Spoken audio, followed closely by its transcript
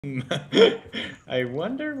I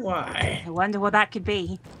wonder why. I wonder what that could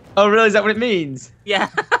be. Oh, really? Is that what it means? Yeah.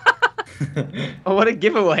 Oh, what a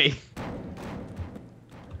giveaway.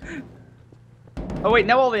 Oh, wait,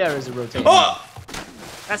 now all the arrows are rotating. Oh!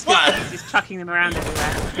 That's good. He's just chucking them around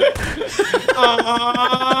everywhere.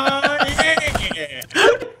 Oh, yeah!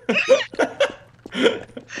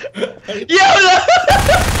 Yo,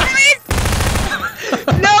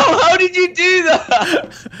 no, how did you do that?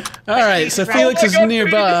 All right, so Felix is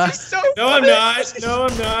nearby. This is so No, I'm funny. not. No,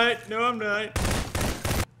 I'm not. No, I'm not.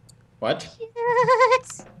 What?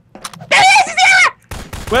 Yes. There he is! He's there!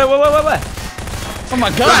 Where? Oh my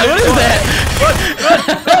God, what is that?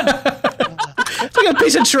 It's like a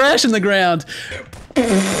piece of trash in the ground.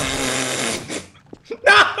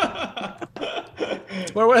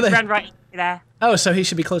 Where were they? Run right there. Oh, so he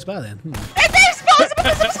should be close by then. Hey, there's balls!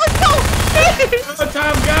 Let's go! Go,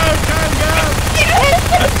 Tom, go! Tom, go!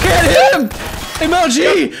 Get him!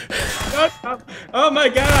 MLG! Go, Tom. Oh my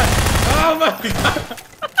god! Oh my god!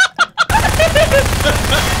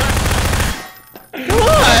 Come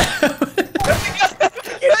on!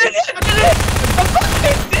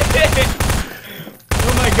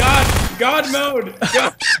 Oh my god! God mode! Go,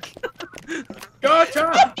 go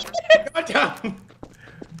Tom! Go, Tom!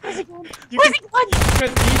 Where's he going? You Where's can he going?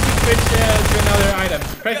 press E to switch to another item.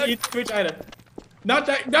 Press E to switch item. Not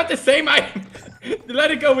the same item. Let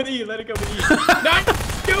it go with E. Let it go with E. Not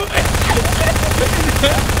do it.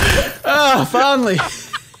 Oh, finally.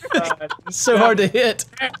 So hard to hit.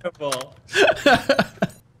 Terrible.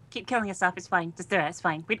 Keep killing yourself. It's fine. Just do it. It's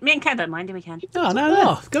fine. Me and Ken don't mind. Do we, Ken?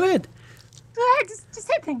 No. Go ahead. Go ahead.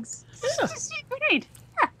 Just hit things. Just shoot grenade.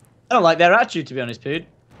 Yeah. I don't like their attitude, to be honest, Pood.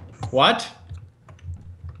 What?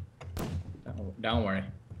 Oh, don't worry.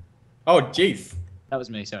 Oh, jeez. That was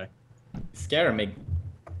me, sorry. Scaring me.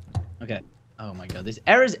 Okay. Oh my god, there's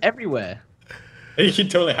errors everywhere. You can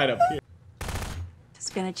totally hide up here.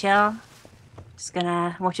 Just gonna chill. Just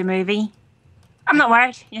gonna watch a movie. I'm not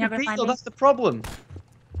worried. You're not gonna find me. That's the problem.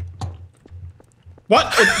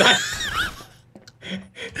 What is that?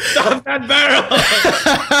 Stop that barrel!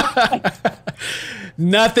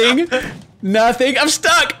 Nothing. I'm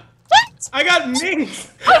stuck. What? I got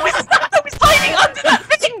Minx! I was hiding under that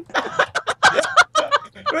thing!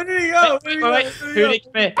 Where did he go? Where did he go? Wait, Foodie,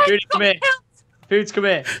 come here. Foodie, come here. Foods, come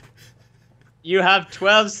here. You have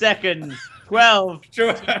 12 seconds. 12.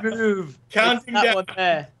 Sure. Move. Counting It's that down. one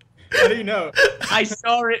there. How do you know? I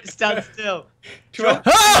saw it stand still. 12.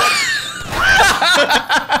 Got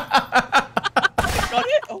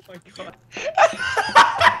it? Oh my god.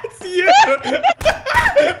 It's you!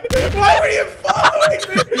 Why were you following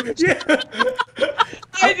me?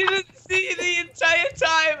 I didn't see you the entire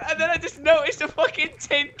time, and then I just noticed a fucking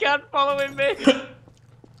tin can following me.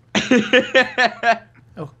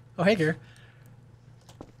 Oh, hey, girl.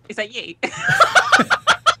 Is that you?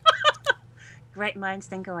 Great minds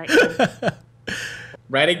think alike.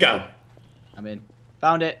 Ready, go. I'm in.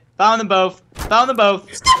 Found it. Found them both. Found them both.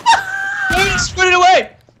 He's running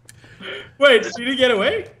away. Wait, did he get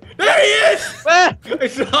away? There he is! Where? I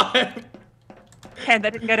saw him. Ken,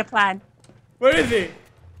 that didn't go to plan. Where is he?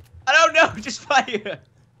 I don't know. Just fire.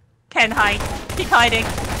 Ken, hide. Keep hiding.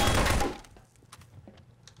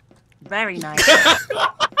 Very nice.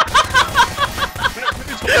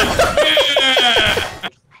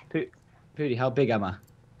 Pooty, how big am I?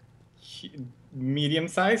 Medium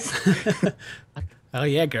size? Oh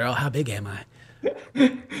yeah, girl. How big am I?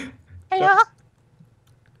 Hello?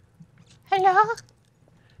 Hello?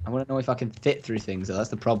 I want to know if I can fit through things, though. That's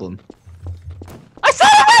the problem. I saw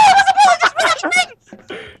him! It was a bullet just running!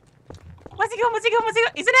 Where's he going? Where's he going? Where's he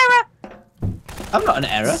going? He's an error! I'm not an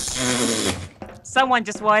error. Someone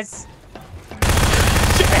just was.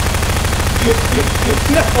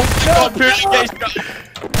 No, Pooty,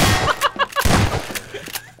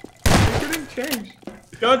 It couldn't change.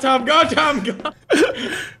 Go, Tom, go, Tom, go.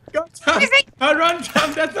 Go, Tom. Oh, run,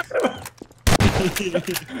 Tom, that's not gonna work.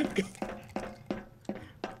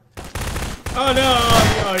 Oh no,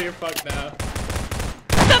 oh, you're fucked now.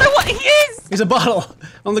 I don't know what he is! There's a bottle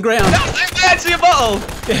on the ground. I'm actually a bottle.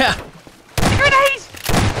 Yeah. A grenade!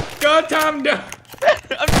 Go, Tom, no.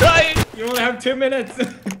 I'm trying. You only have 2 minutes.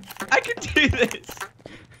 I can do this.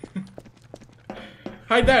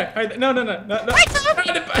 Hide there, hide there. No. Wait, Tom!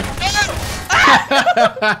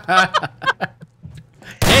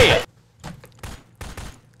 Hey.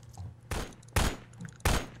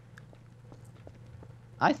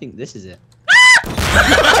 I think this is it.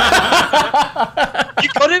 You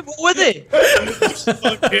got it? What were they?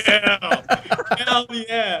 Fuck yeah. Hell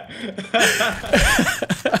yeah.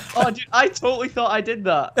 Oh, dude, I totally thought I did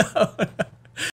that.